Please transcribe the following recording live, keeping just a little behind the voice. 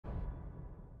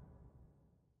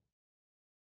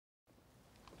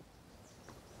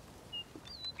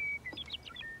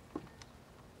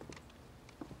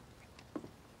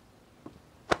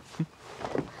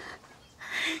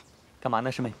干嘛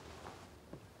呢，师妹？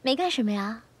没干什么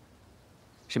呀。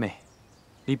师妹，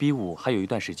离比武还有一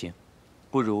段时间，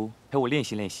不如陪我练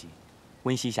习练习，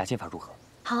温习一下剑法如何？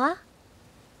好啊。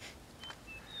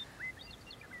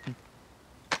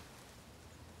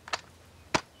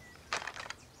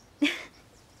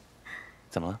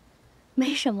怎么了？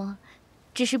没什么，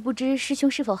只是不知师兄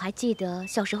是否还记得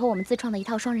小时候我们自创的一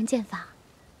套双人剑法？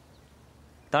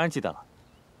当然记得了，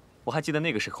我还记得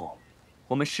那个时候，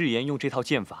我们誓言用这套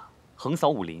剑法横扫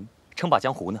武林，称霸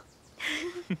江湖呢。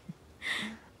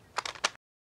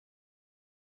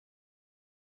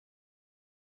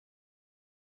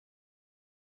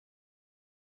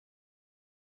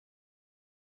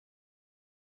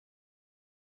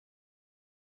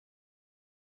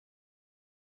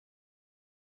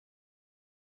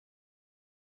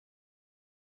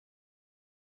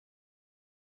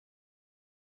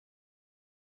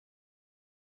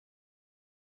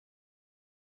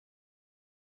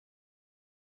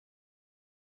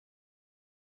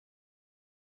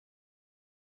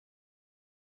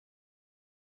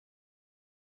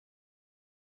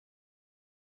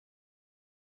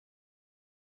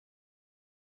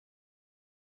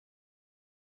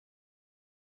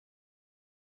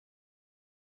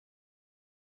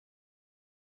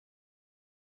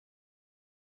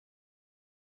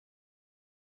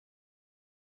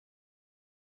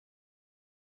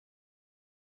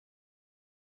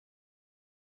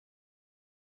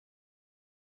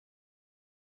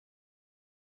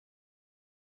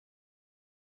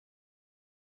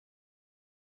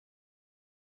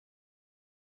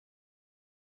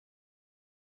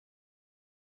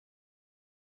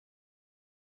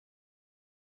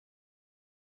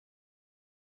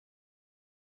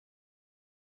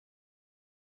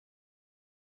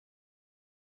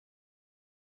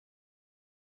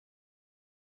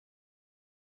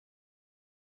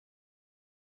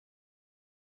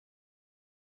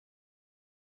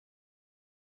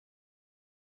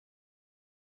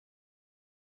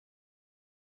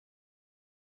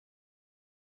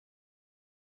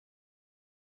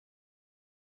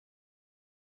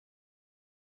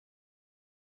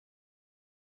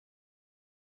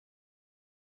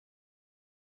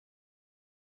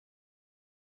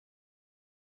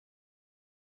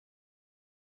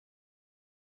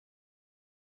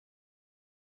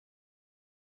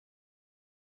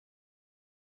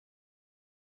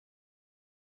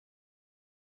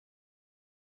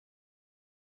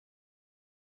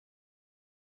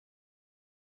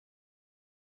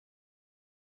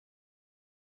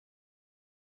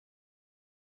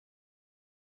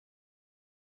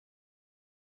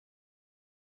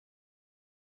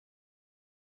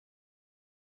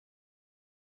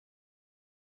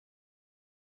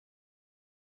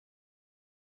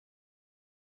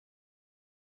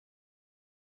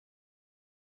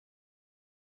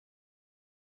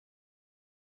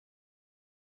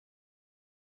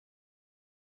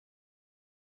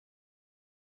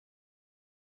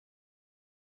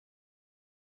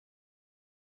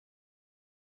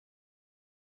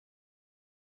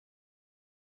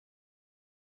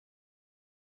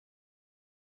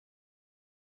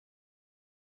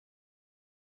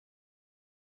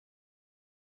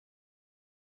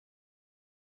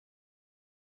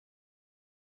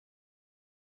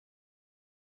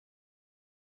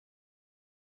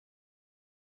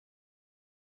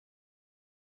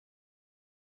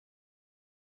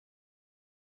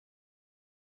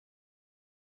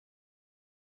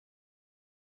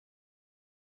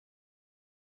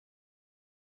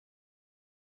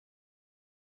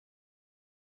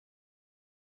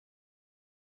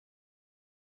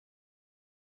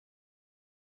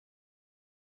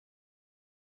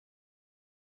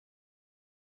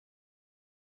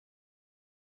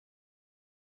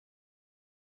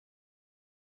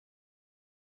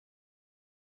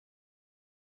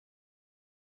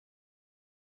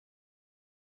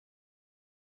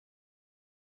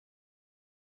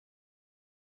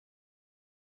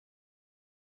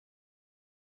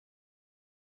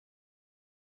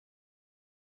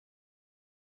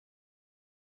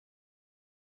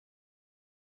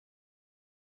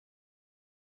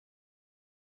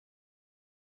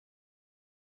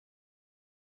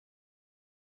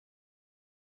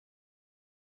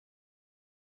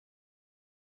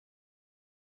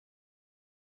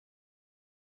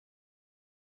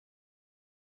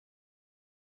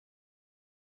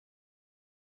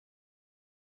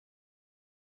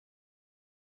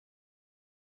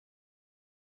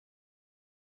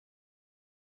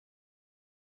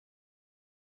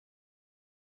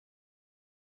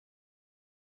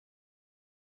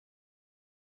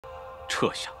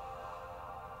撤下！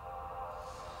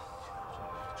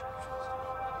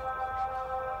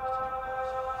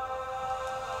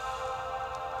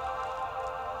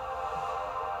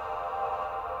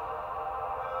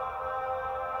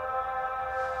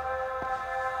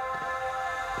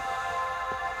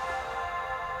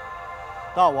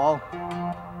大王，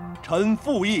臣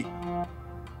附议：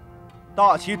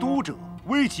大其都者，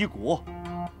威其国；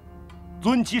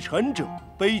尊其臣者，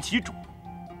卑其主。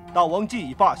大王既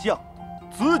已罢相，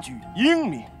此举英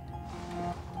明。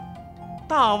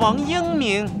大王英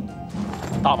明。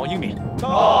大王英明。大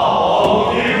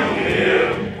王英明。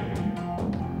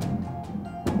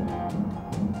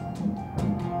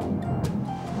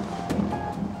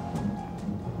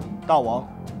 大王，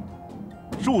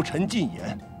恕臣进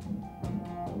言。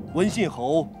文信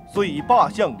侯虽已罢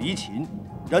相离秦，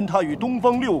然他与东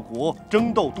方六国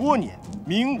争斗多年，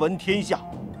名闻天下，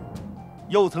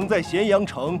又曾在咸阳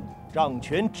城掌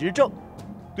权执政，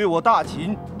对我大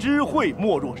秦知会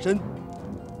莫若深。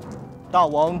大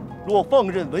王若放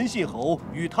任文信侯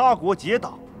与他国结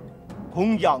党，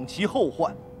恐养其后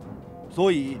患，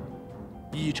所以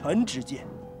以臣之见，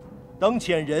当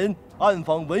遣人 暗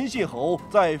访文信侯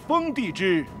在封地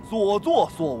之所作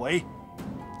所为。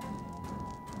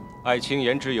爱卿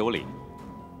言之有理。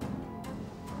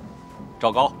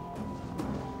赵高，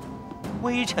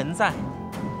微臣在。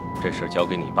这事交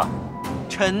给你办。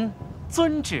臣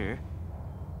遵旨。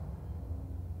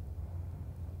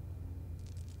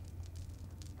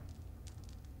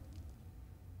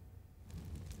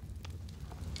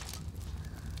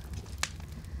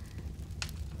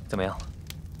怎么样，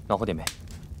暖和点没？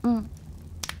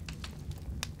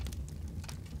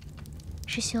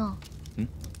 师兄，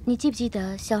你记不记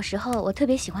得小时候我特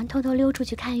别喜欢偷偷溜出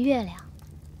去看月亮？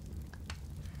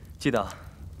记得，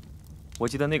我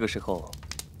记得那个时候，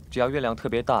只要月亮特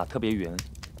别大、特别圆，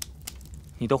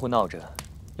你都会闹着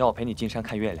要我陪你进山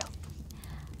看月亮。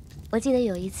我记得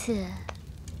有一次，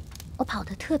我跑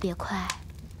得特别快，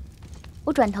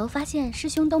我转头发现师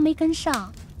兄都没跟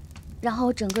上，然后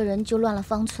我整个人就乱了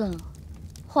方寸了，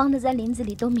慌得在林子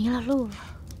里都迷了路了。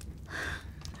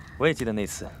我也记得那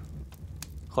次。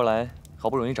 后来好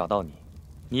不容易找到你，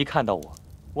你一看到我，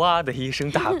哇的一声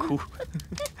大哭，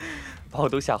把我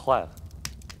都吓坏了。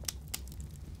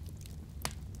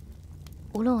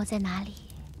无论我在哪里，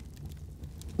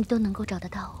你都能够找得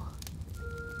到我。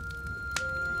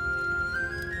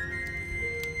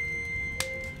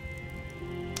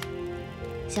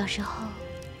小时候，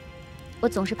我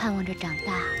总是盼望着长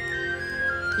大，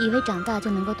以为长大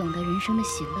就能够懂得人生的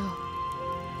喜乐，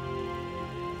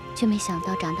却没想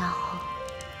到长大后。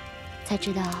 才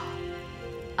知道，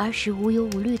儿时无忧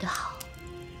无虑的好。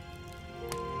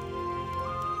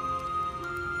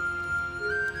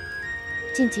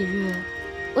近几日，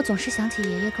我总是想起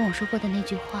爷爷跟我说过的那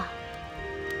句话：“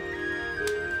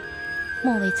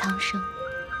莫为苍生，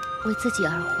为自己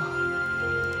而活。”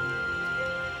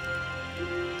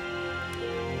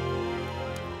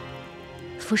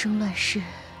浮生乱世，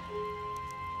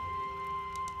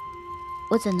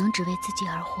我怎能只为自己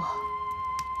而活？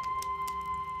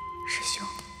 师兄，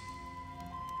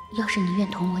要是你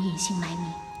愿同我隐姓埋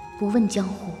名，不问江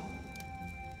湖，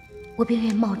我便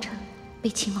愿冒着被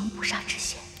秦王捕杀之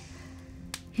险，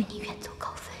与你远走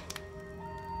高飞。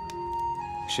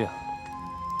是啊，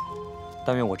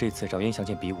但愿我这次找燕相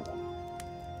见比武，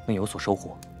能有所收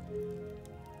获。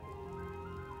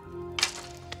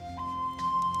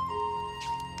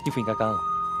衣服应该干了，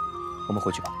我们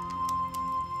回去吧。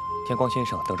天光先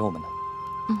生等着我们呢。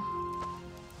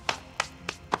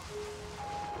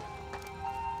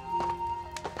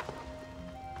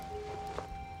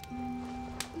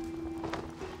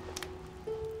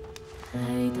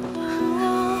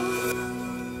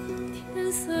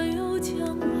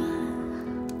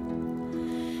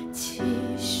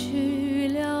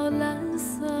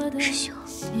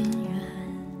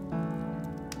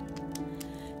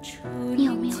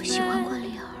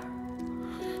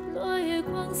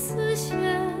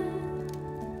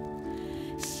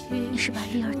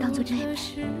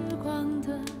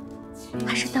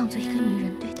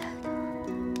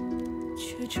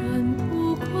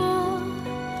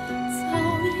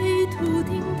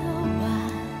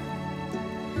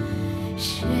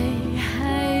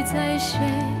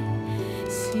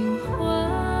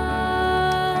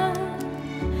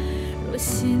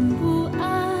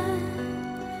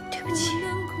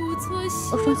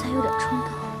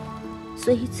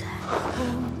 所以才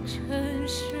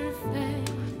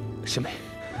师妹，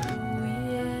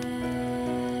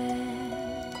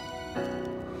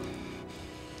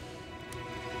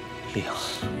灵儿，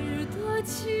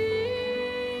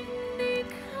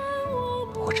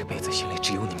我这辈子心里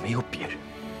只有你，没有别人。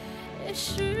也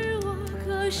是我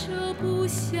割舍不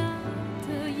下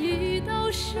的一道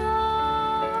伤。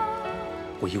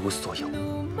我一无所有，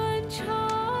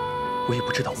我也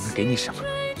不知道我能给你什么。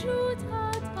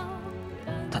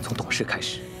 但从懂事开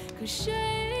始，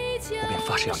我便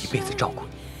发誓要一辈子照顾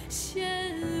你，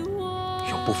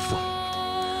永不负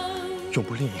你，永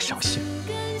不令你伤心。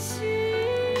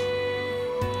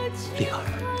丽儿，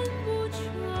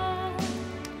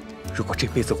如果这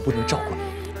辈子我不能照顾你，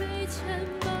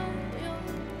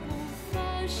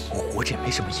我活着也没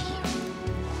什么意义。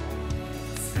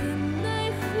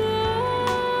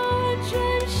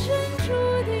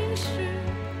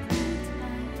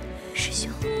师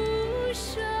兄，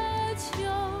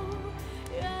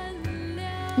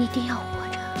你一定要活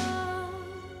着，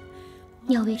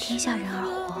你要为天下人而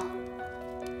活。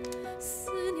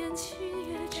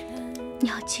你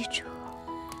要记住，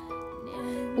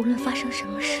无论发生什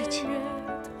么事情，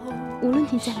无论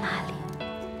你在哪里，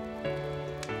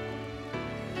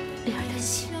丽儿的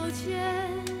心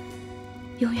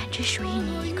永远只属于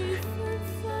你一个人。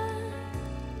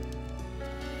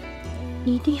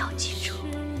你一定要记住。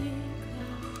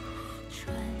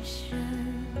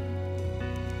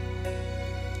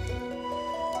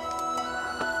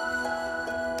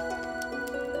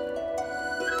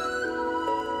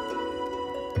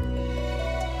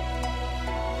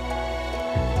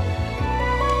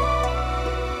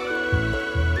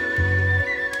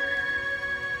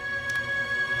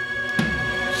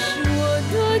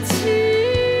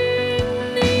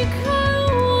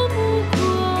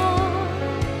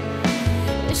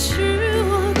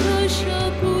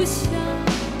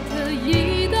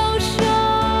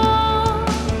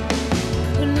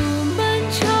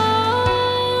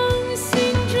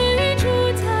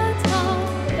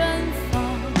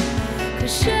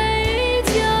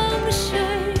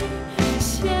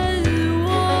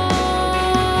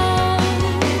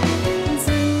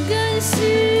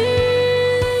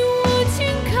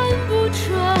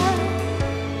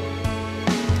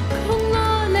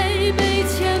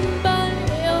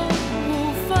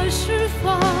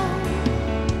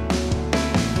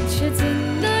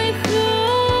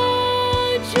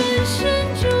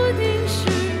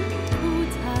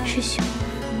师兄，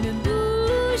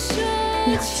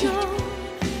你要记住，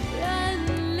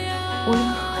无论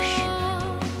何时，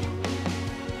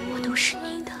我都是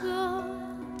你的。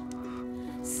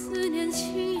思念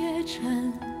情也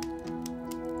真，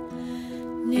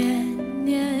年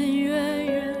年月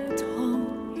月同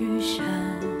余生。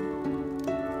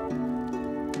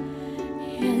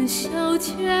烟消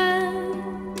间，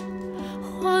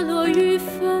花落雨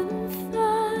纷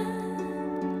纷，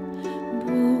不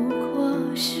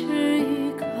过是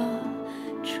一个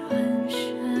转身。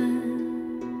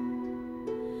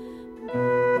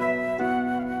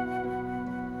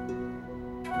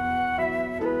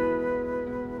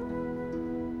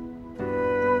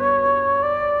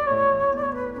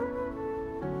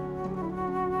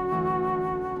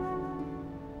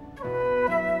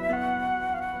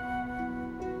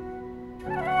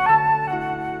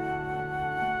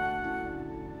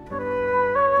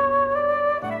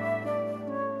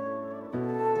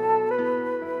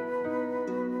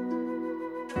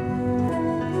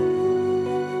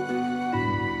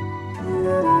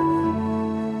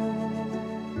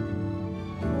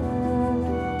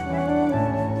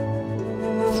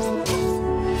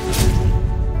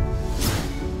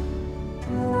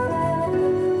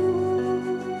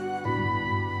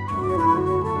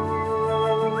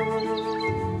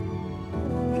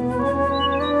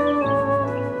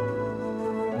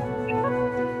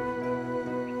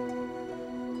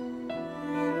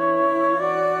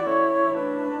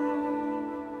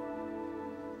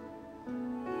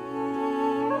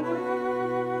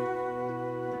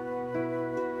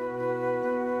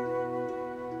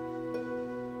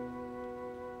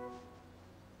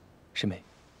师妹，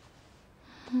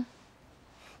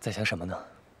在想什么呢？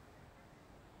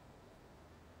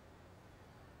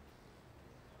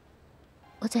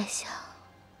我在想，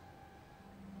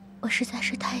我实在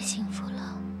是太幸福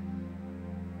了，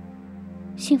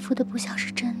幸福的不像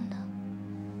是真的。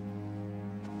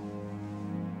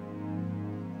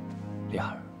丽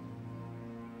儿，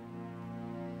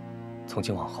从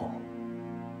今往后，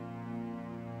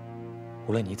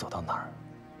无论你走到哪儿，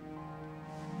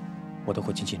我都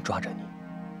会紧紧抓着你，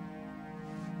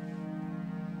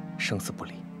生死不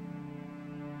离。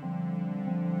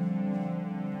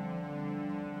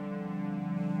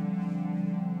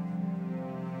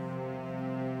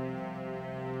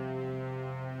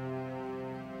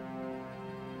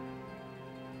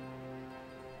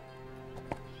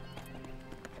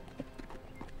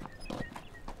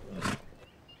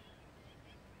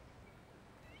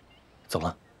走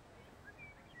了。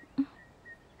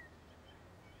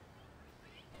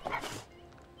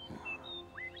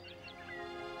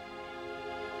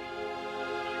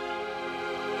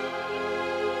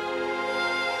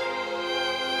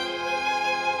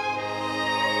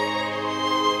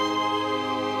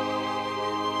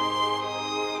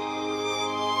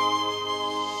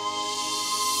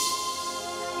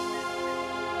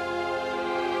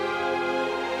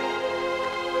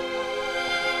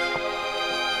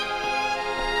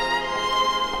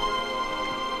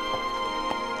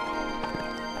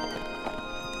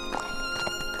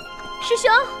师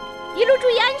兄，一路注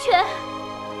意安全。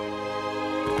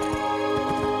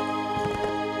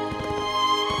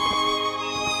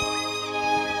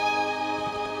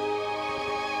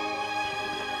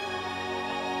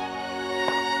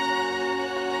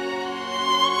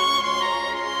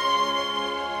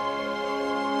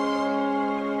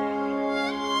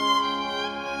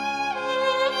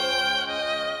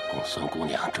孙姑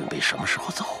娘准备什么时候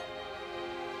走？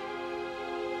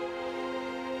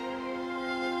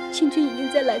秦军已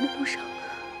经在来的路上了。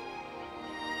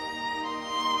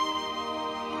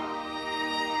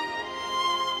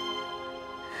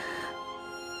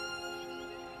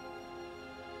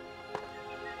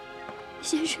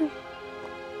先生，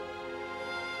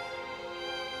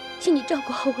请你照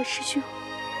顾好我师兄，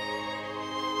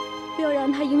不要让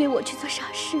他因为我去做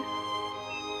傻事，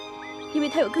因为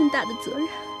他有更大的责任。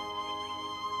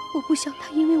我不想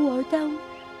他因为我而耽误。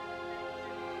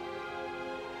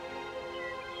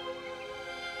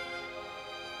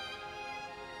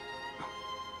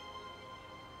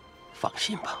放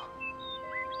心吧。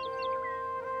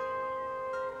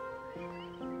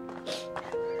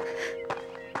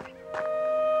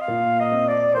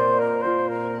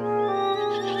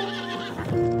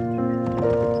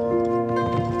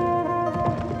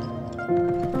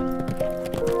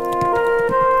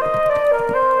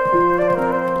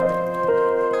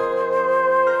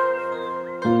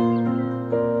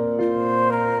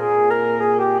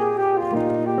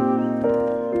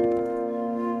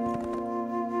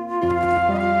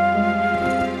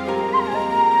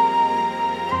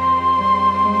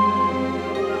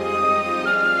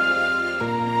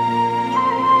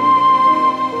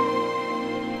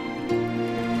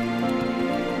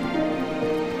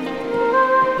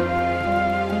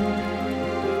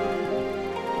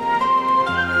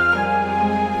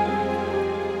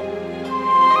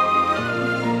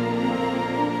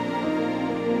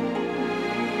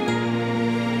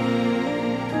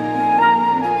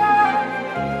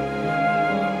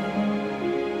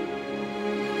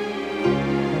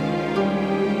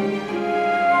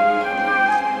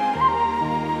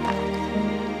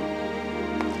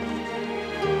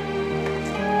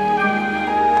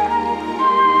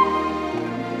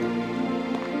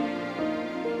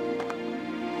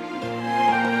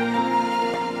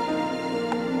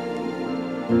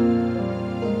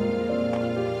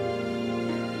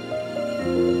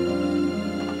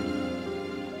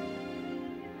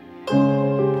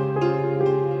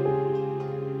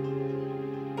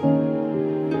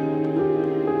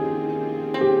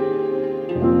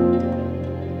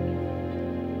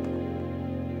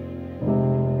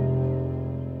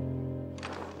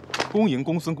恭迎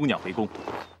公孙姑娘回宫。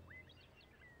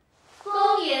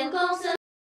恭迎公孙。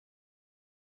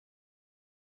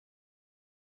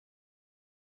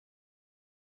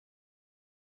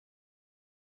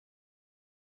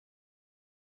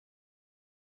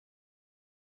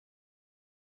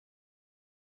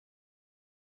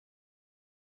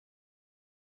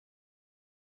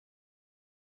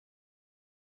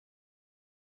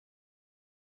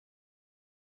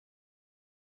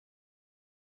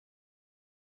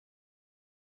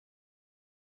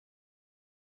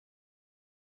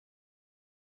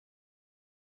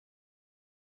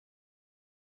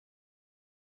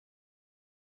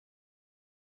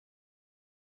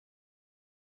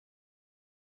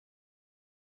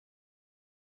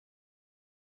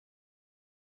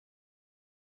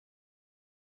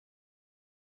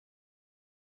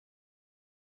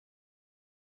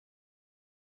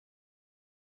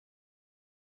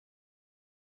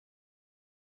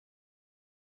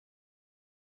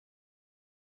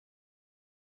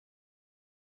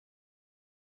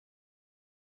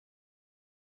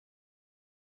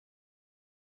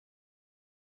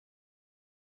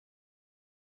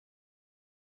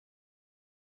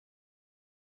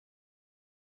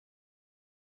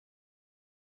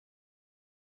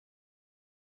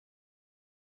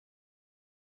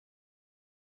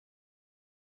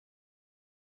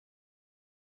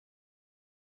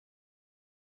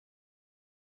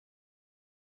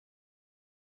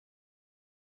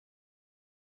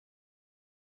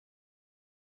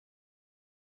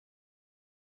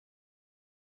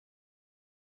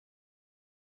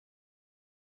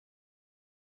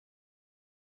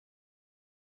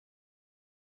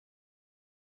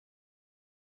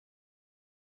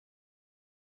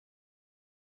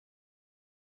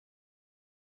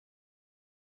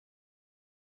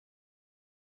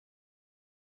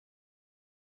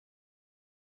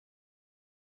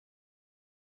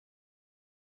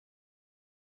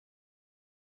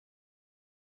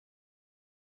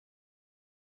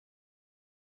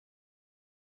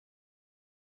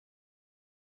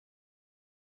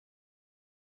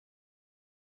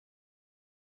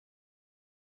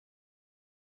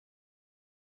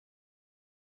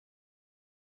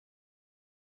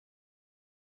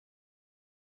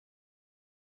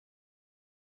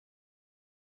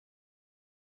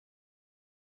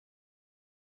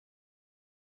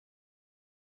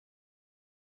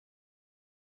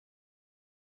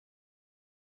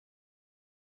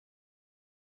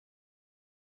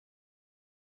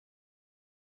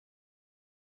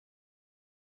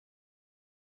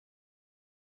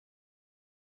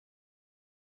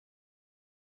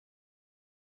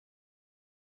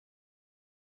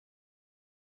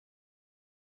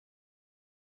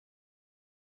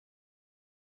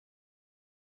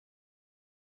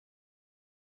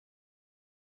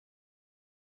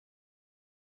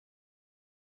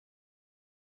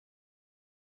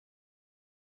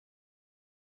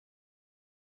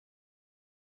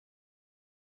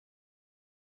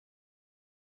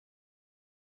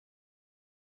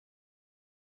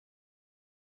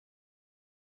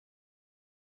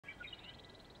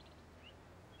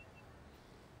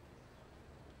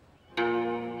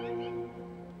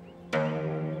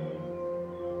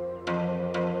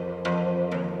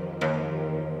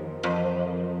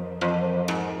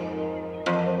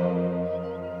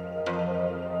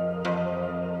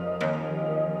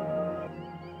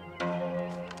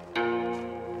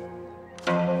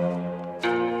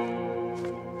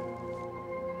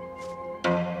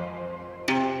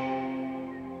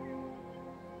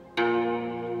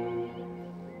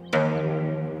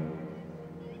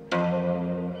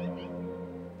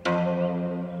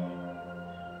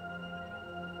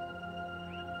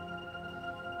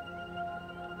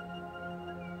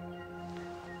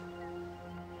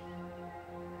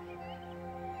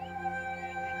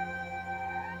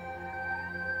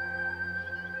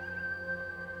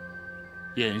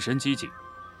眼神机警，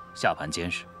下盘坚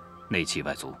实，内气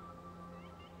外足，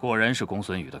果然是公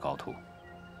孙羽的高徒。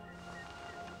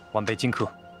晚辈荆轲，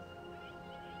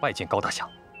拜见高大侠。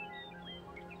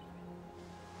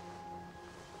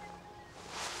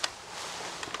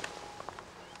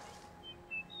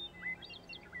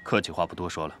客气话不多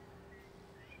说了，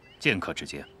剑客之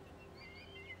间，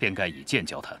便该以剑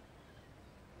交谈。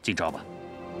进招吧。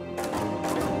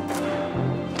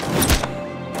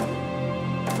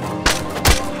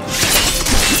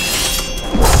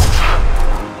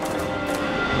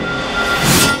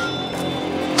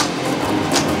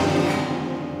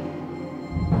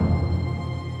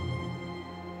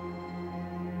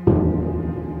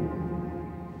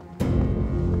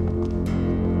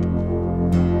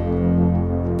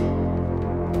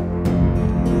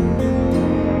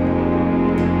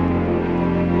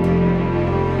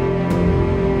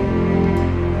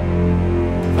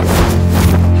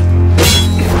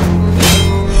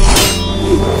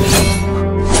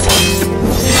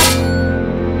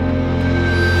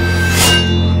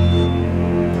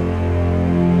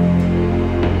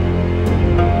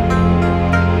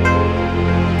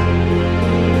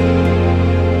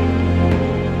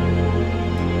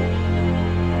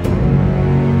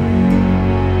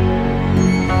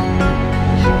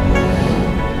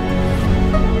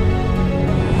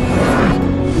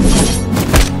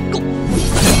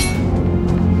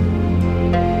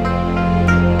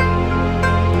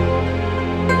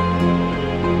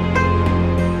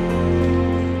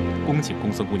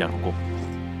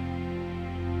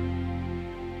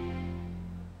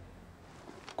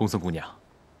公孙姑娘，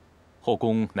后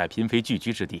宫乃嫔妃聚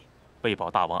居之地，为保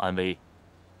大王安危，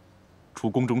除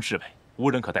宫中侍卫，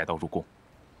无人可带刀入宫。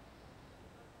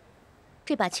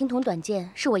这把青铜短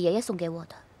剑是我爷爷送给我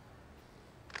的。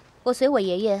我随我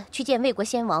爷爷去见魏国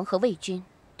先王和魏君，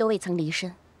都未曾离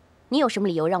身。你有什么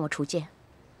理由让我除剑？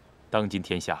当今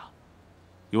天下，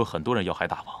有很多人要害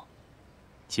大王，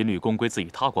秦律公规自与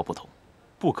他国不同，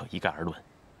不可一概而论。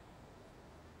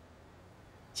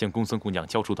向公孙姑娘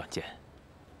交出短剑，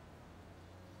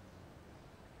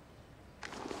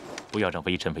不要让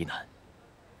微臣为难。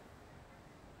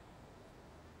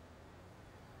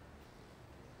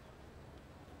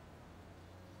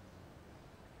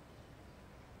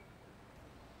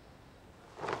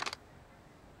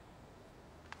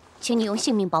请你用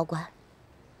性命保管。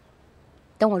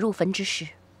等我入坟之时，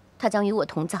他将与我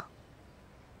同葬。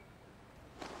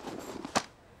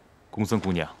公孙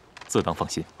姑娘自当放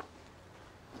心。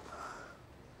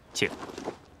请。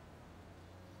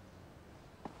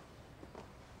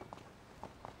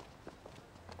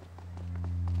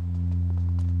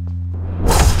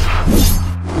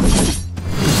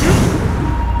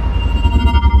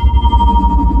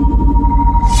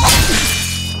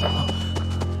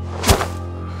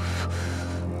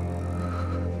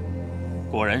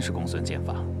果然是公孙剑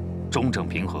法，中正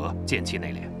平和，剑气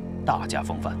内敛，大家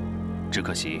风范。只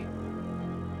可惜，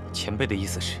前辈的意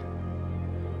思是，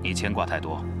你牵挂太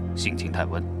多，性情太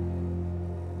温。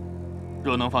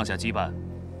若能放下羁绊，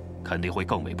肯定会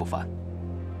更为不凡。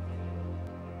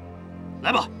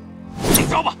来吧，进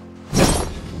招吧！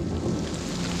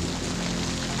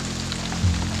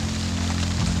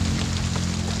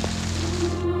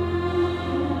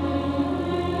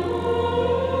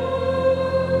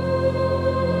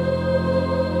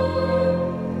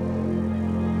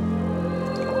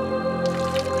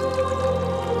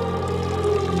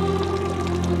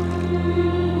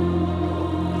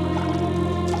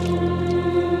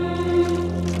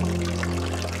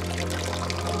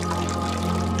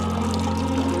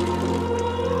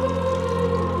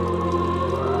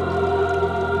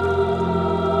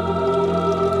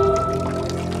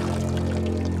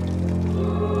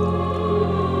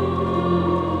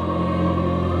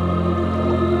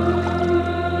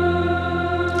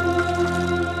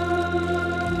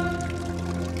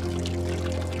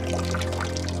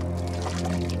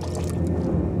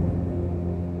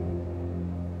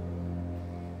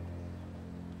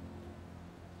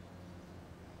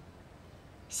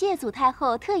谢祖太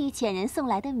后特意遣人送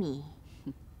来的米，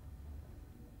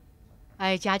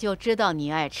哀家就知道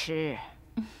你爱吃。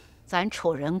咱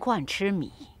楚人惯吃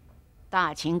米，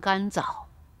大秦干燥，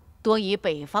多以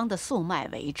北方的粟麦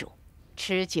为主，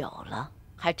吃久了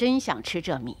还真想吃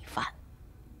这米饭。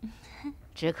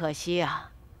只可惜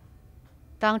啊，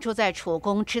当初在楚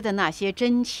宫吃的那些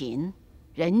珍禽，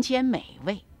人间美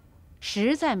味，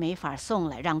实在没法送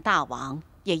来让大王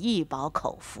也一饱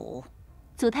口福。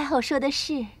祖太后说的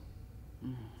是。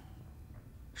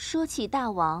说起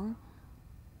大王，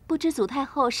不知祖太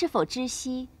后是否知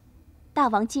悉，大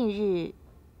王近日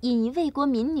引一魏国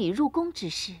民女入宫之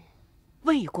事。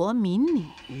魏国民女？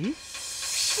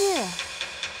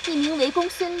是，一名为公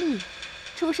孙丽，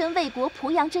出身魏国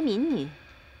濮阳之民女。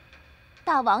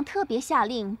大王特别下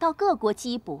令到各国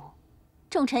缉捕，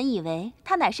众臣以为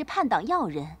她乃是叛党要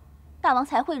人，大王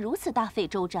才会如此大费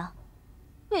周章。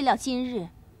未料今日，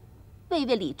魏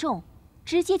李仲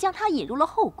直接将她引入了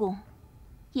后宫，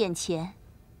眼前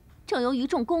正由一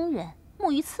众宫人沐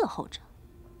浴伺候着。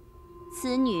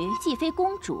此女既非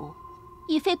公主，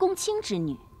亦非公卿之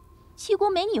女，齐国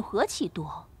美女何其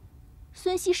多，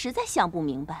孙熙实在想不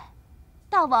明白，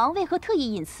大王为何特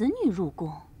意引此女入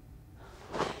宫。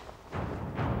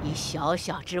一小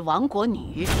小之亡国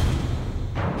女，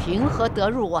凭何得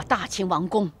入我大秦王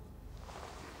宫？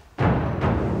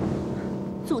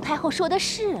祖太后说的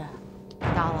是，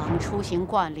大王出行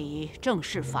惯例政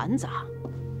事繁杂，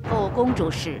后宫诸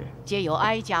事皆由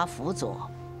哀家辅佐。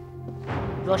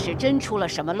若是真出了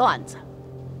什么乱子，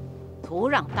徒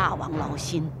让大王劳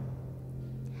心。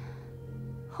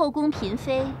后宫嫔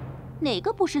妃，哪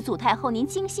个不是祖太后您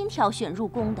精心挑选入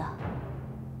宫的？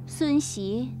孙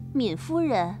媳、闵夫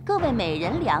人各位美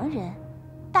人良人，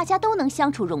大家都能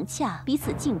相处融洽，彼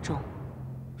此敬重。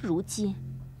如今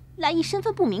来一身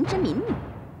份不明之民女，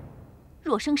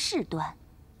若生事端，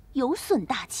有损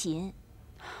大秦。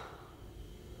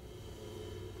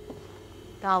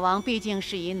大王毕竟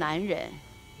是一男人，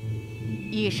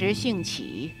一时兴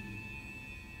起，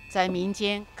在民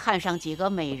间看上几个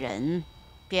美人，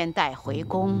便带回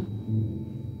宫，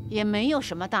也没有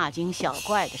什么大惊小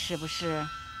怪的，是不是？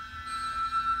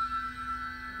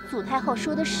祖太后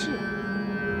说的是。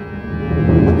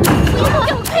不要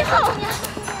给我退后！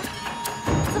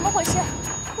怎么回事？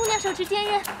姑娘手持坚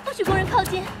刃，不许宫人靠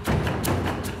近。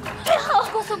退后！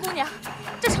公孙姑娘，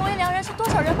这成为良人是多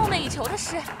少人梦寐以求的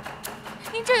事，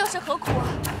您这又是何苦啊？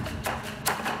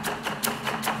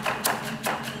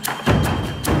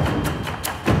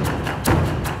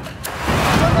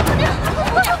公孙姑娘，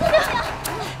公孙姑娘，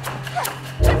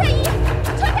传太医，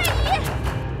传太医！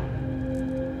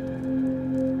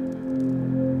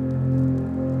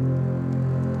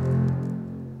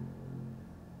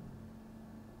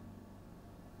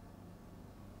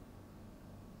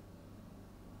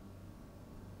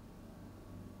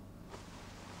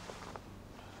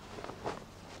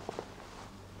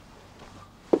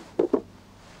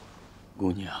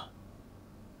姑娘，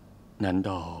难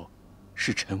道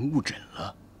是臣误诊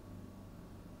了？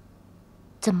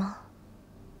怎么？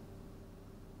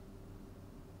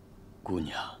姑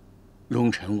娘，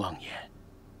容臣妄言，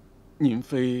您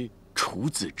非处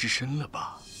子之身了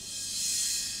吧？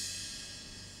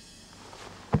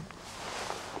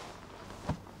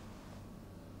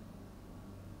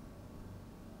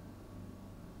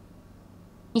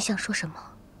你想说什么？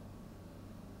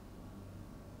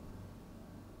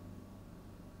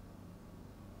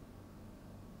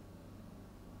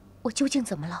我究竟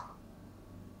怎么了？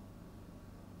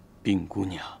禀姑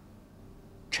娘，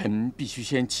臣必须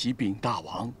先启禀大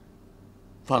王，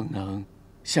方能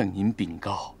向您禀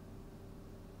告。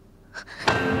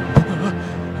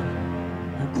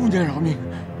姑娘饶命！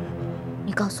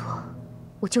你告诉我，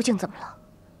我究竟怎么了？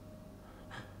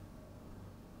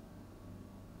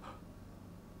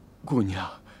姑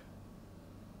娘，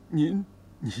您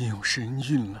有身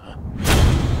孕了。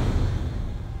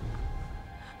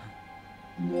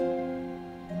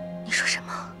你说什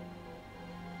么？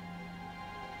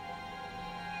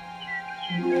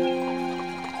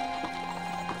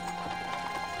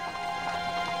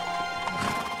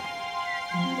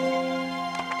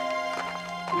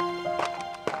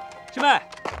师妹，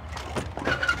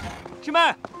师妹，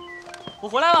我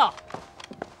回来了。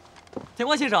田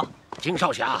光先生，金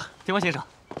少侠，田光先生，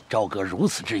朝歌如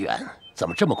此之远，怎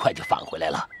么这么快就返回来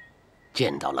了？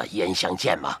见到了燕相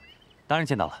剑吗？当然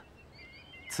见到了。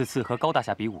此次和高大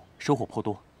侠比武，收获颇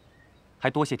多，还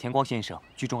多谢田光先生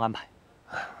居中安排。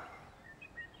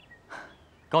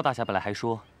高大侠本来还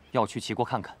说要去齐国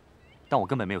看看，但我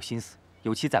根本没有心思，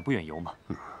有妻在不远游嘛。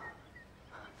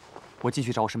我进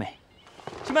去找我师妹。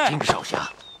师妹，金少侠，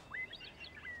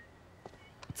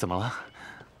怎么了？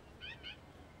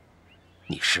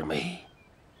你师妹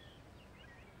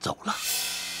走了。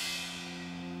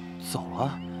走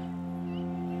了？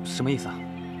什么意思啊？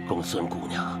公孙姑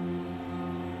娘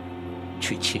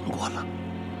去秦国了。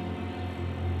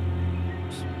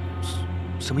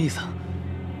什么意思啊？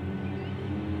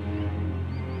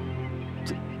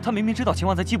他明明知道秦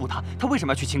王在缉捕他，他为什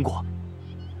么要去秦国？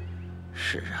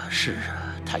是啊，是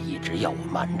啊，他一直要我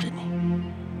瞒着你。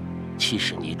其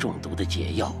实你中毒的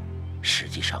解药，实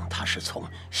际上他是从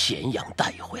咸阳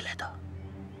带回来的。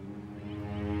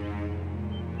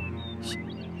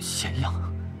咸阳？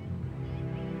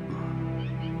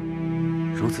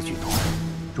如此剧毒，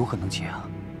如何能解啊？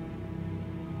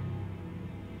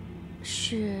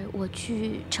是我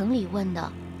去城里问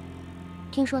的，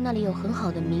听说那里有很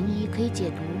好的名医可以解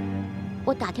毒。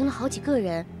我打听了好几个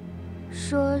人，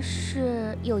说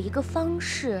是有一个方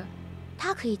士，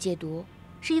他可以解毒，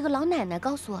是一个老奶奶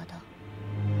告诉我的。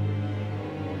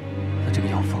那这个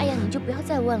药方……哎呀，你就不要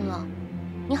再问了，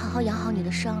你好好养好你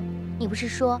的伤。你不是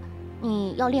说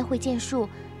你要练会剑术，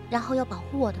然后要保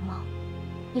护我的吗？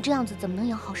你这样子怎么能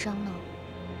养好伤呢？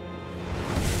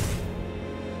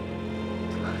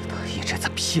他一直在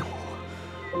骗我。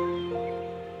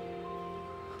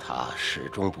他始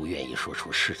终不愿意说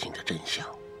出事情的真相。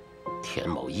田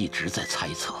某一直在猜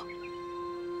测，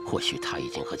或许他已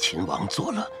经和秦王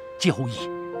做了交易。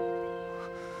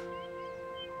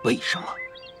为什么？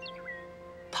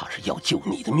他是要救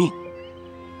你的命，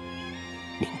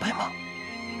明白吗？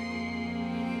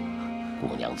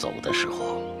姑娘走的时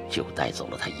候就带走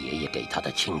了她爷爷给她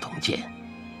的青铜剑，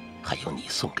还有你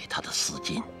送给她的丝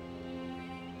巾。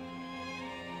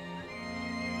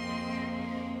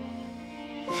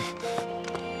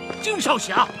金少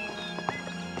侠，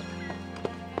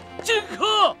荆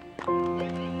轲，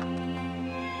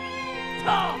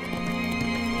坦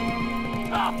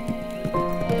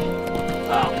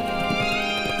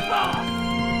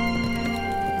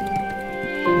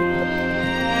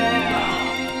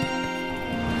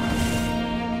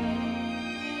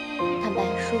白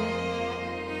说，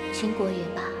秦国也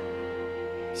罢，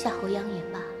夏侯鞅也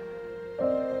罢，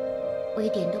我一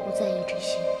点都不在意这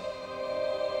些。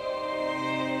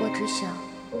我只想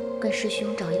跟师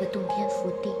兄找一个洞天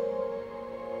福地，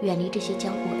远离这些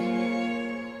江湖恩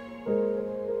怨，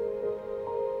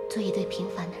做一对平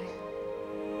凡的人。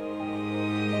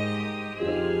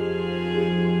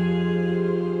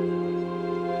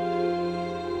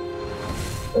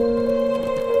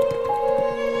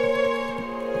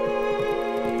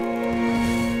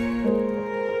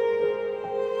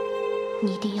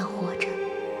你一定要活着，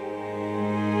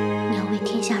你要为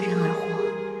天下人而活。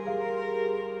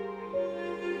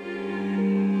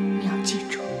你要记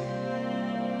住，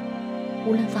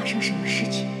无论发生什么事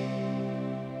情，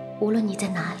无论你在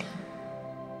哪里，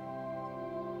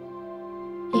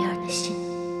丽儿的心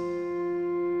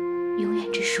永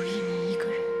远只属于你一个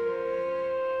人。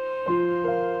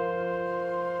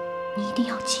你一定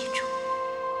要记住。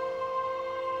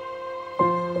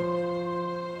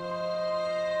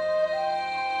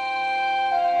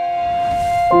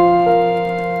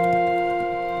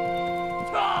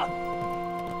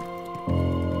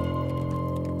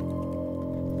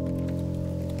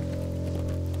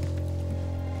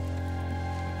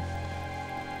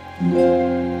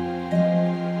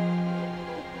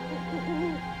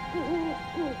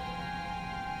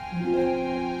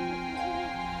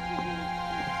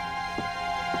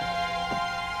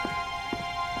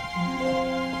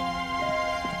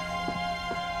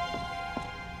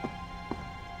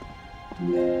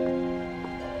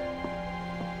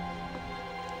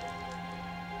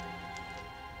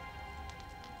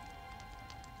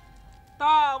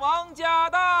大王驾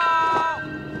到！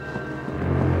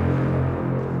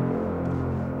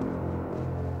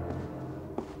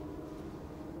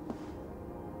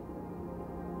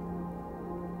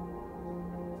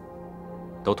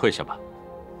都退下吧。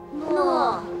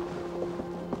诺。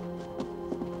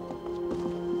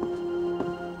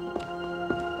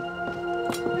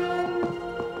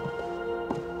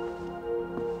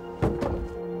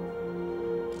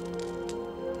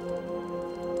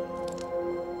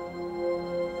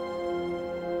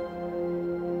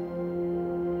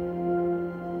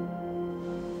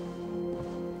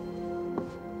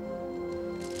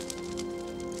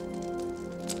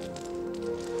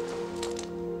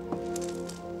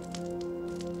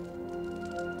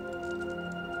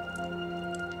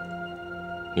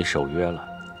你守约了。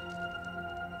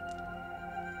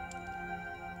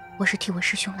我是替我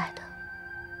师兄来的。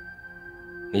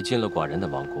你进了寡人的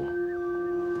王宫，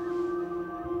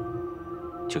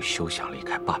就休想离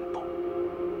开半步。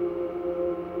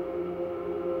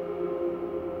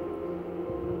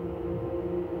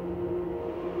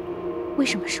为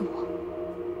什么是我？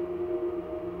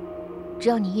只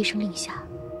要你一声令下，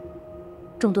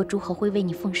众多诸侯会为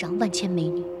你奉上万千美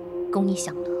女，供你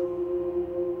享乐。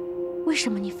为什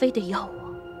么你非得要我？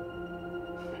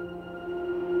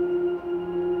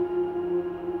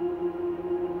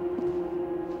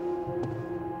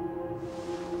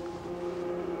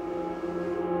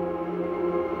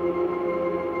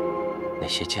那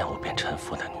些见我便臣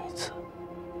服的女子，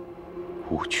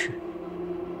无趣。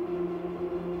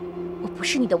我不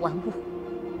是你的玩物。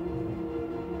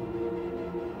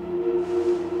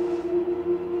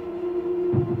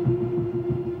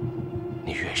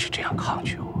你越是这样抗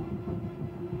拒我，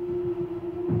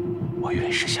我越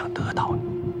是想得到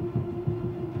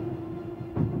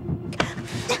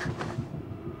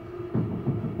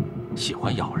喜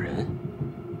欢咬人。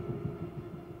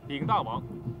禀大王，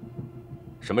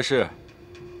什么事？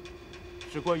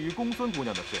是关于公孙姑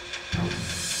娘的事。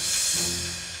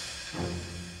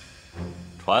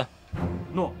传。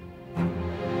诺。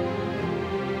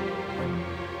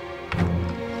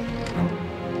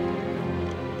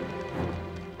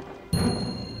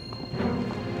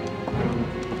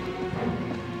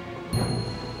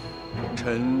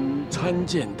臣参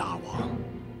见大王。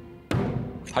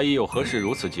太医有何事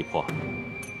如此急迫？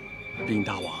禀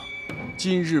大王，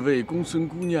今日为公孙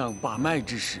姑娘把脉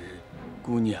之时，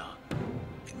姑娘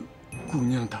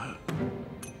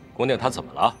她怎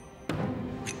么了？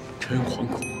臣惶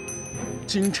恐，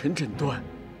经臣诊断，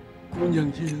姑娘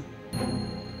因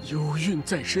有孕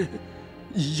在身，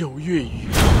已有月余。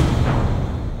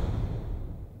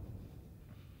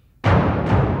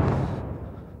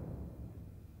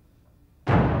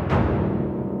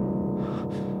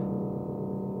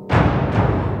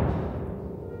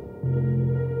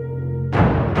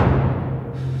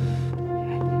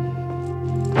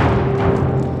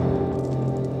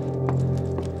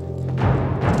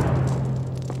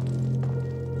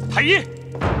太医，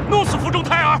弄死腹中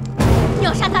胎儿！你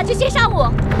要杀他，就先杀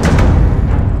我！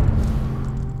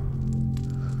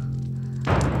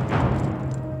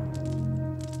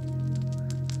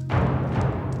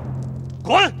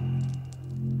滚！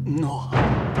诺。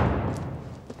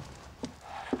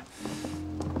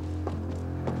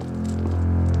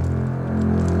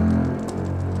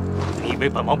你以为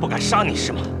本王不敢杀你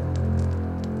是吗？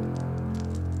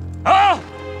啊！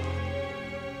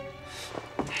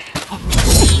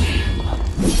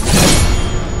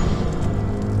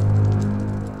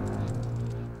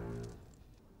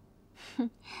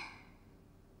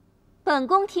本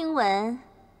宫听闻，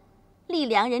丽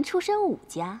良人出身武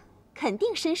家，肯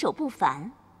定身手不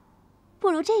凡。不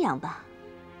如这样吧，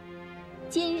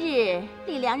今日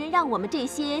丽良人让我们这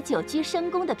些久居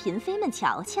深宫的嫔妃们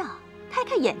瞧瞧，开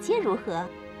开眼界，如何？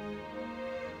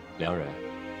良人，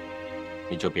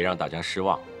你就别让大家失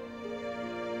望了。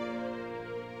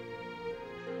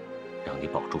让你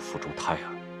保住腹中胎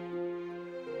儿，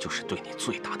就是对你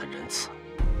最大的仁慈。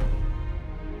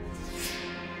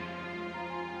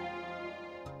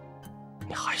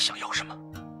你还想要什么？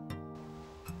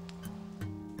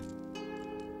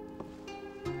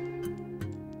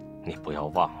你不要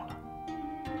忘了，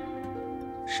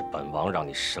是本王让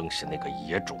你生下那个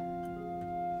野种。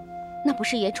那不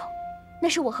是野种，那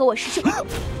是我和我师兄。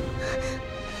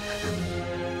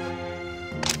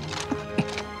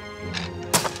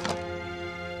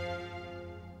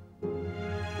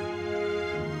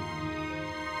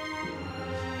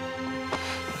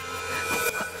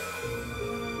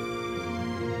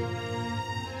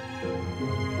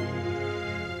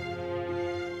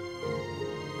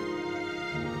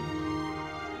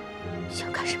想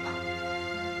干什么？